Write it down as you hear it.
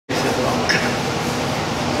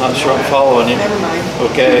Not sure I'm following you. Never mind.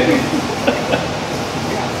 Okay.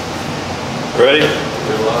 Ready?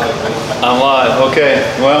 I'm live. Okay.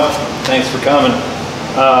 Well, thanks for coming.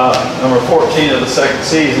 Number 14 of the second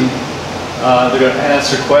season. They're going to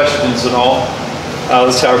answer questions and all.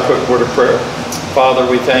 Let's have a quick word of prayer. Father,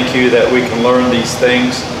 we thank you that we can learn these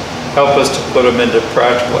things. Help us to put them into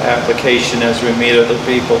practical application as we meet other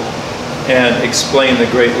people and explain the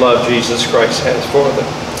great love Jesus Christ has for them.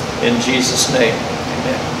 In Jesus' name,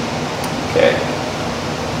 amen. Okay.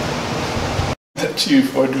 That's you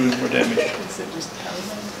for doing more damage.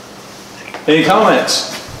 Any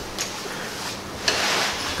comments?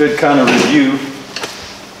 Good kind of review.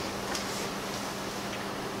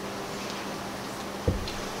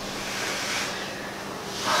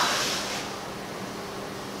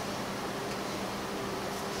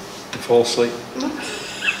 You fall asleep? No,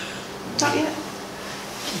 not yet.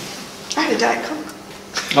 I had a Diet Coke.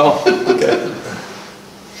 Oh, okay.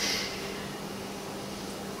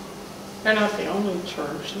 They're not the only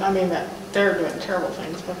church. I mean, that they're doing terrible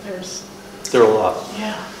things, but there's, There are a lot.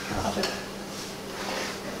 yeah,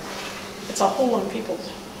 it's a hole in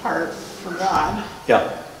people's heart for God.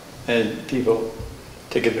 Yeah, and people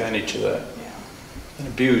take advantage of that Yeah. and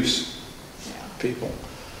abuse Yeah. people.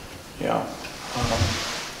 Yeah.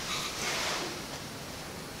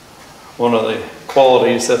 One of the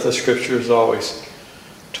qualities that the scripture is always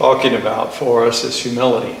talking about for us is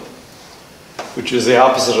humility, which is the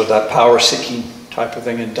opposite of that power-seeking type of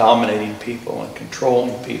thing and dominating people and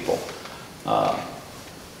controlling people.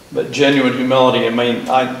 But genuine humility, I mean,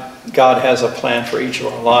 God has a plan for each of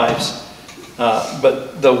our lives,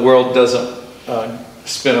 but the world doesn't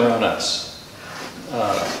spin around us.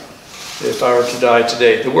 If I were to die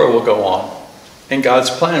today, the world will go on, and God's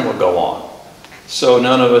plan will go on. So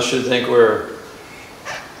none of us should think we're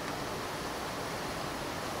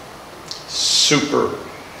super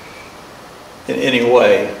in any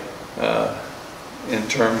way in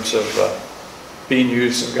terms of being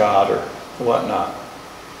used of God or whatnot.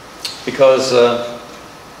 Because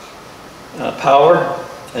power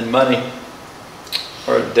and money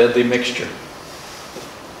are a deadly mixture.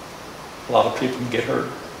 A lot of people can get hurt.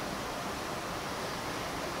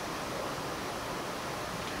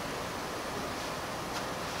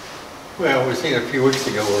 Well, we seen a few weeks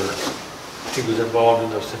ago where he was involved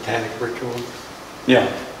in those satanic rituals. Yeah.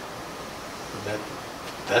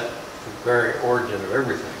 That's the very origin of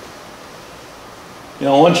everything. You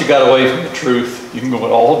know, once you got away from the truth, you can go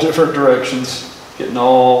in all different directions, getting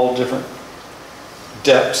all different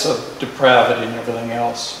depths of depravity and everything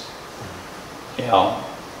else. You know.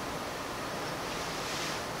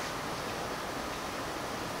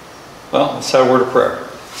 Well, let's have a word of prayer.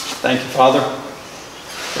 Thank you, Father,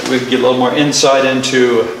 that we get a little more insight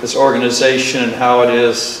into this organization and how it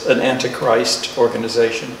is an antichrist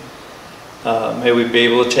organization. May we be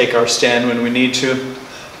able to take our stand when we need to.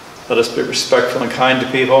 Let us be respectful and kind to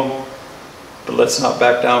people, but let's not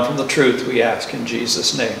back down from the truth, we ask in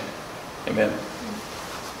Jesus' name. Amen.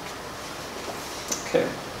 Okay.